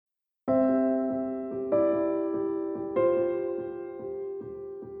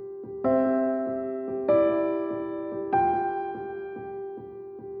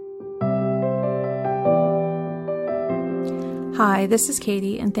Hi, this is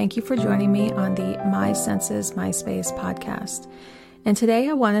Katie, and thank you for joining me on the My Senses, My Space podcast. And today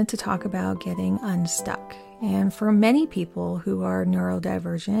I wanted to talk about getting unstuck. And for many people who are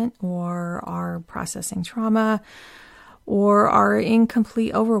neurodivergent or are processing trauma or are in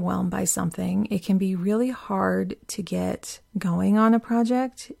complete overwhelm by something, it can be really hard to get going on a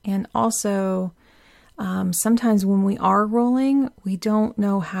project. And also, sometimes when we are rolling, we don't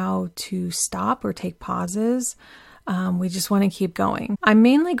know how to stop or take pauses. We just want to keep going. I'm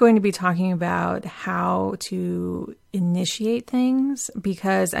mainly going to be talking about how to initiate things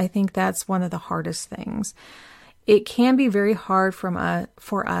because I think that's one of the hardest things. It can be very hard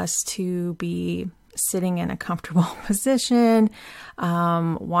for us to be sitting in a comfortable position,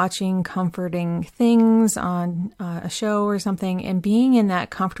 watching comforting things on a show or something, and being in that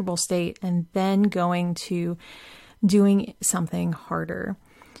comfortable state and then going to doing something harder.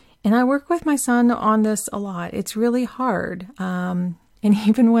 And I work with my son on this a lot. It's really hard. And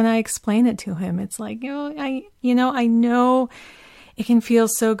even when I explain it to him, it's like, I know it can feel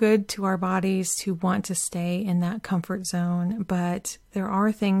so good to our bodies to want to stay in that comfort zone, but there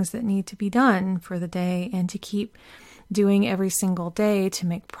are things that need to be done for the day and to keep doing every single day to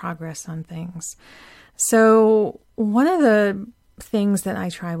make progress on things. So one of the things that I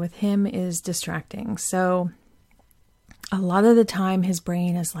try with him is distracting. So a lot of the time his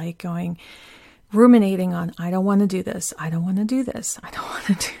brain is like ruminating on, I don't want to do this. I don't want to do this. I don't want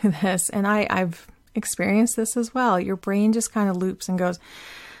to do this. And I've experienced this as well. Your brain just kind of loops and goes,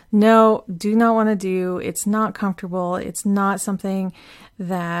 no, do not want to do. It's not comfortable. It's not something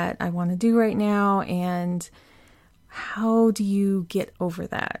that I want to do right now. And how do you get over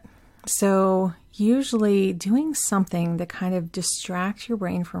that? So usually doing something that kind of distracts your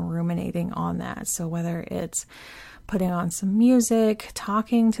brain from ruminating on that. So whether it's putting on some music,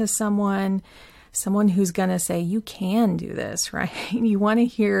 talking to someone who's going to say, you can do this, right? You want to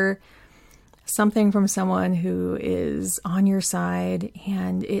hear something from someone who is on your side,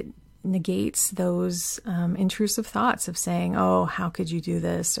 and it negates those intrusive thoughts of saying, oh, how could you do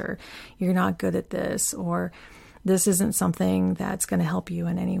this? Or you're not good at this, or this isn't something that's going to help you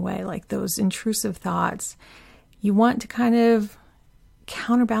in any way. Like those intrusive thoughts, you want to kind of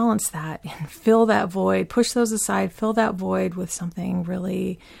counterbalance that and fill that void, push those aside, fill that void with something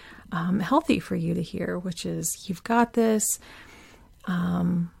really healthy for you to hear, which is, you've got this.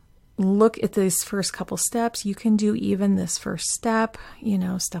 Look at these first couple steps. You can do even this first step,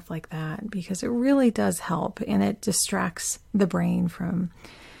 stuff like that, because it really does help and it distracts the brain from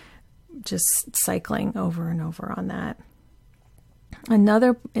just cycling over and over on that.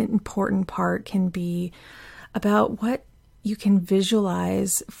 Another important part can be about what you can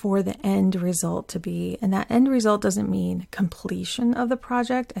visualize for the end result to be. And that end result doesn't mean completion of the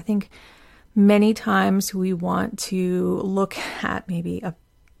project. I think many times we want to look at maybe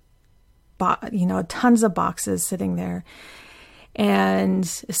tons of boxes sitting there. And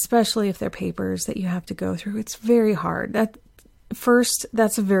especially if they're papers that you have to go through, it's very hard.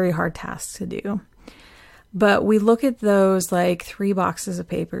 That's a very hard task to do. But we look at those like 3 boxes of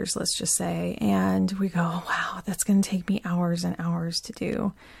papers, let's just say, and we go, wow, that's going to take me hours and hours to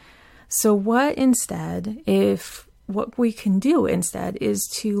do. So what we can do instead is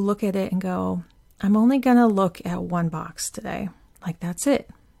to look at it and go, I'm only going to look at 1 box today. Like that's it.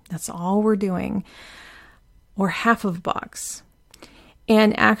 That's all we're doing. Or half of a box.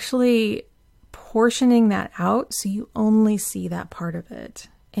 And actually portioning that out so you only see that part of it.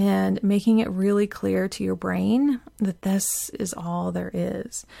 And making it really clear to your brain that this is all there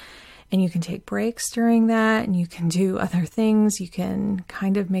is. And you can take breaks during that, and you can do other things. You can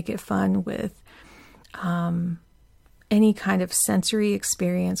kind of make it fun with any kind of sensory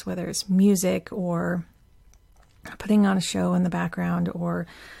experience, whether it's music or putting on a show in the background or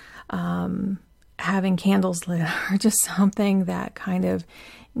having candles lit or just something that kind of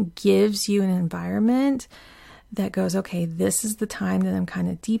gives you an environment that goes, okay, this is the time that I'm kind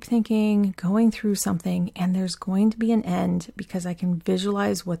of deep thinking, going through something, and there's going to be an end because I can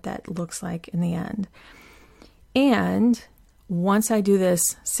visualize what that looks like in the end. And once I do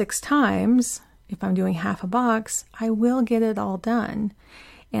this 6 times, if I'm doing half a box, I will get it all done.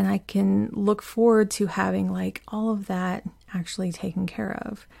 And I can look forward to having like all of that actually taken care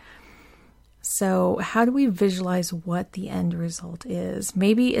of. So how do we visualize what the end result is?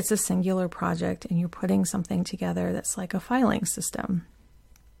 Maybe it's a singular project and you're putting something together that's like a filing system.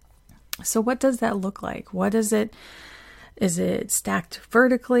 So what does that look like? Is it stacked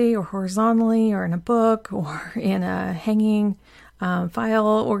vertically or horizontally or in a book or in a hanging file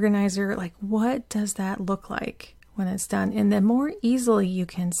organizer? Like what does that look like when it's done? And the more easily you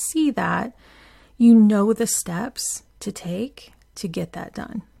can see that, you know the steps to take to get that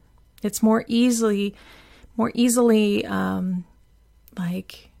done. It's more easily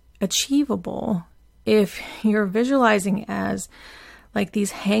like achievable if you're visualizing as like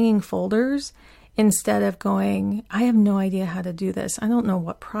these hanging folders instead of going, I have no idea how to do this. I don't know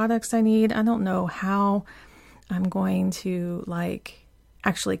what products I need. I don't know how I'm going to like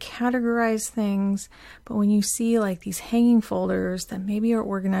actually categorize things. But when you see like these hanging folders that maybe are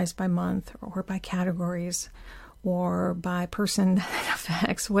organized by month or by categories or by person that it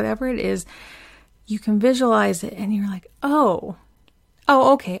affects, whatever it is, you can visualize it and you're like, oh,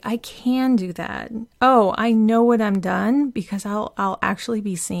 okay, I can do that. Oh, I know what I'm done because I'll actually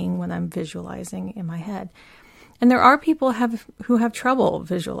be seeing what I'm visualizing in my head. And there are people who have trouble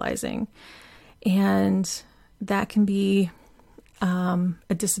visualizing, and that can be a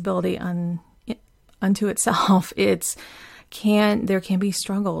disability unto itself. There can be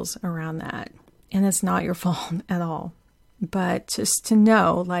struggles around that, and it's not your fault at all. But just to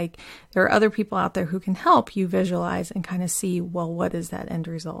know, like, there are other people out there who can help you visualize and kind of see, well, what is that end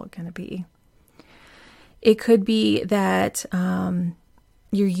result going to be? It could be that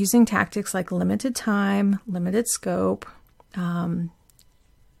you're using tactics like limited time, limited scope.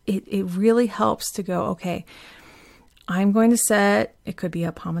 It really helps to go, okay, I'm going to set, it could be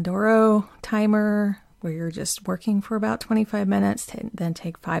a Pomodoro timer where you're just working for about 25 minutes, then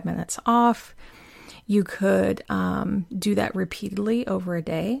take 5 minutes off. You could do that repeatedly over a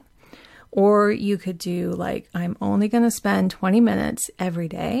day, or you could do like, I'm only going to spend 20 minutes every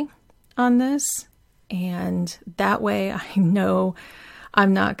day on this. And that way I know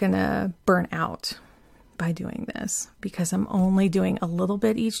I'm not going to burn out by doing this because I'm only doing a little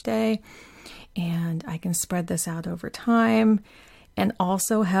bit each day, and I can spread this out over time and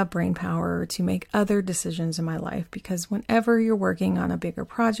also have brain power to make other decisions in my life. Because whenever you're working on a bigger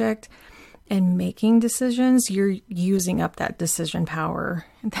project and making decisions, you're using up that decision power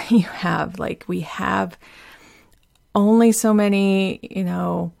that you have. Like, we have only so many,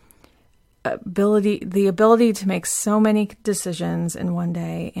 the ability to make so many decisions in one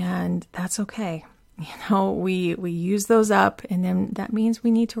day, and that's okay. We use those up, and then that means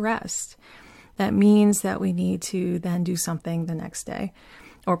we need to rest. That means that we need to then do something the next day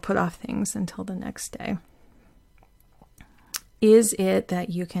or put off things until the next day. Is it that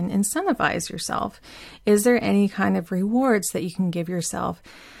you can incentivize yourself? Is there any kind of rewards that you can give yourself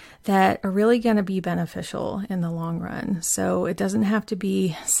that are really going to be beneficial in the long run? So it doesn't have to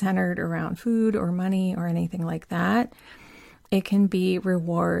be centered around food or money or anything like that. It can be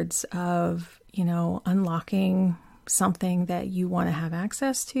rewards of, unlocking something that you want to have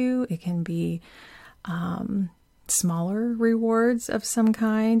access to. It can be smaller rewards of some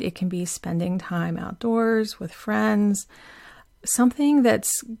kind. It can be spending time outdoors with friends. Something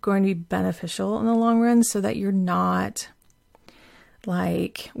that's going to be beneficial in the long run so that you're not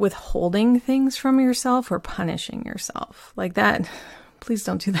like withholding things from yourself or punishing yourself like that. Please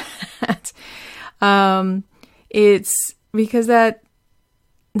don't do that. It's because that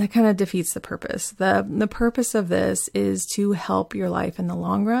kind of defeats the purpose. The purpose of this is to help your life in the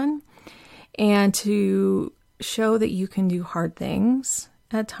long run and to show that you can do hard things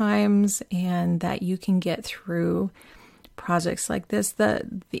at times and that you can get through projects like this.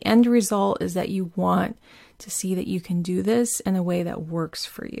 The end result is that you want to see that you can do this in a way that works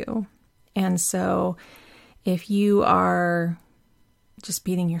for you. And so if you are just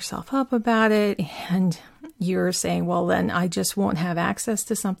beating yourself up about it and you're saying, well, then I just won't have access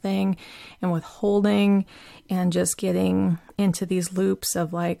to something, and withholding and just getting into these loops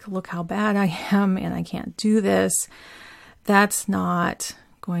of like, look how bad I am and I can't do this, that's not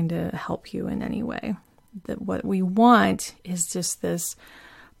going to help you in any way. That what we want is just this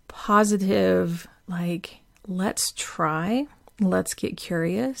positive, like, let's try, let's get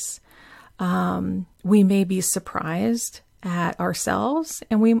curious. We may be surprised at ourselves,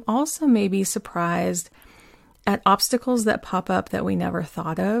 and we also may be surprised at obstacles that pop up that we never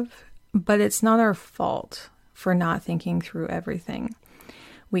thought of, but it's not our fault for not thinking through everything.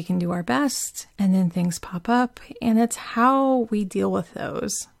 We can do our best, and then things pop up, and it's how we deal with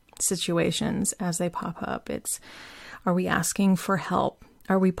those situations as they pop up. Are we asking for help?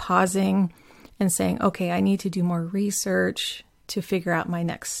 Are we pausing and saying, okay, I need to do more research to figure out my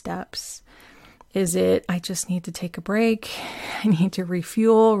next steps? Is it, I just need to take a break? I need to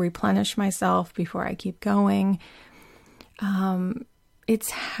refuel, replenish myself before I keep going. It's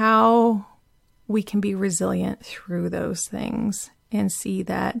how we can be resilient through those things and see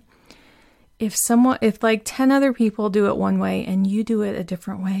that if like 10 other people do it one way and you do it a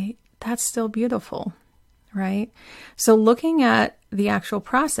different way, that's still beautiful, right? So looking at the actual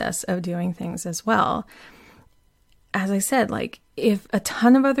process of doing things as well, as I said, like if a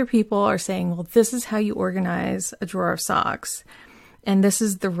ton of other people are saying, well, this is how you organize a drawer of socks, and this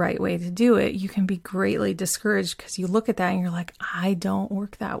is the right way to do it, you can be greatly discouraged because you look at that and you're like, I don't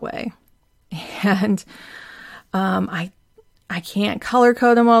work that way. And I can't color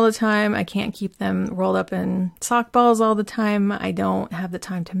code them all the time. I can't keep them rolled up in sock balls all the time. I don't have the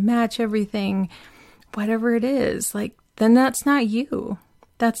time to match everything. Whatever it is, like, then that's not you.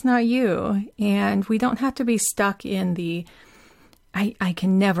 That's not you. And we don't have to be stuck in the, I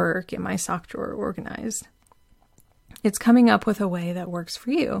can never get my sock drawer organized. It's coming up with a way that works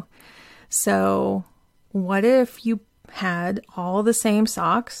for you. So what if you had all the same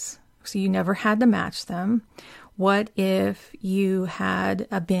socks, so you never had to match them? What if you had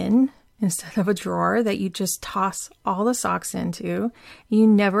a bin instead of a drawer that you just toss all the socks into? You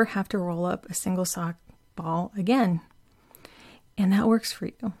never have to roll up a single sock ball again. And that works for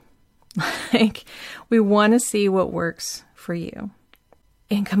you. Like, we want to see what works for you.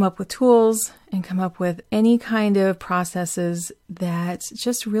 And come up with tools and come up with any kind of processes that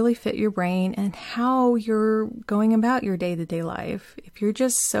just really fit your brain and how you're going about your day-to-day life. If you're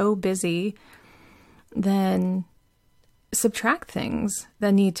just so busy, then subtract things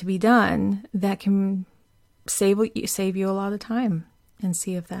that need to be done that can save you a lot of time, and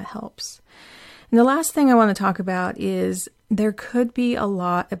see if that helps. And the last thing I want to talk about is there could be a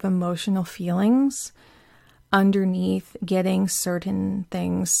lot of emotional feelings underneath getting certain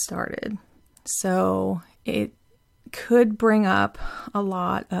things started. So it could bring up a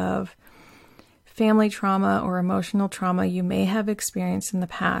lot of family trauma or emotional trauma you may have experienced in the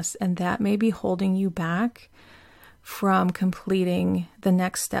past, and that may be holding you back from completing the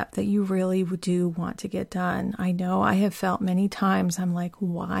next step that you really do want to get done. I know I have felt many times, I'm like,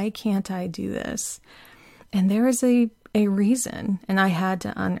 why can't I do this? And there is a reason, and I had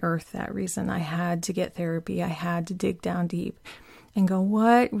to unearth that reason. I had to get therapy. I had to dig down deep and go,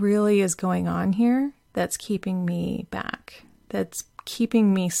 what really is going on here that's keeping me back, that's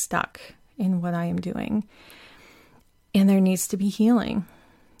keeping me stuck in what I am doing? And there needs to be healing,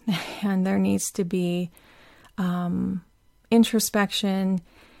 and there needs to be introspection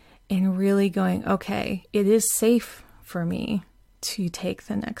and really going, okay, it is safe for me to take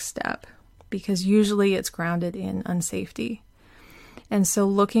the next step, because usually it's grounded in unsafety. And so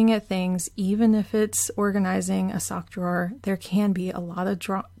looking at things, even if it's organizing a sock drawer, there can be a lot of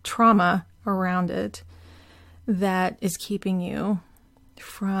trauma around it that is keeping you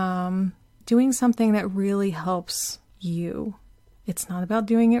from doing something that really helps you. It's not about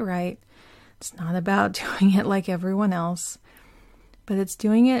doing it right. It's not about doing it like everyone else, but it's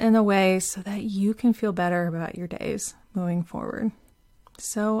doing it in a way so that you can feel better about your days moving forward.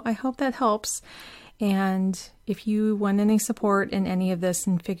 So I hope that helps. And if you want any support in any of this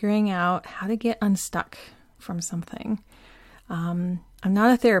and figuring out how to get unstuck from something, I'm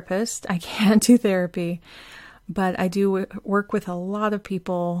not a therapist. I can't do therapy, but I do work with a lot of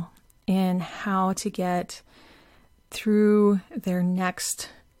people in how to get through their next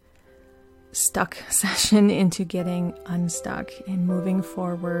stuck session into getting unstuck and moving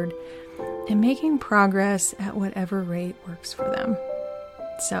forward and making progress at whatever rate works for them.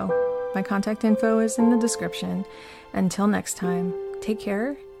 So my contact info is in the description. Until next time, take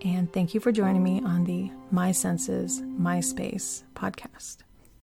care, and thank you for joining me on the My Senses, My Space podcast.